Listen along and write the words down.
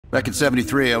Back in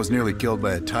 '73, I was nearly killed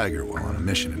by a tiger while on a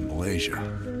mission in Malaysia.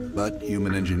 But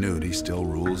human ingenuity still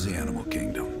rules the animal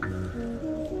kingdom.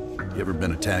 You ever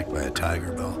been attacked by a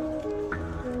tiger, Bill?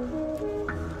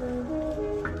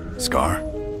 Scar?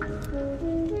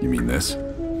 You mean this?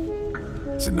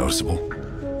 Is it noticeable?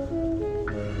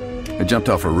 I jumped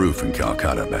off a roof in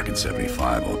Calcutta back in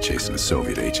 '75 while chasing a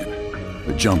Soviet agent.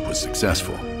 The jump was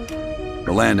successful.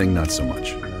 The landing, not so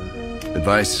much.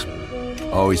 Advice?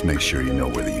 Always make sure you know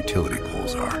where the utility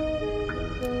poles are.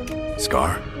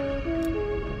 Scar?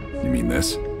 You mean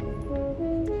this?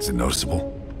 Is it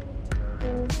noticeable?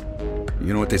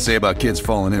 You know what they say about kids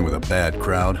falling in with a bad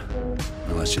crowd?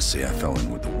 Well, let's just say I fell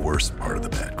in with the worst part of the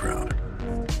bad crowd.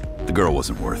 The girl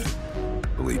wasn't worth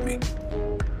it, believe me.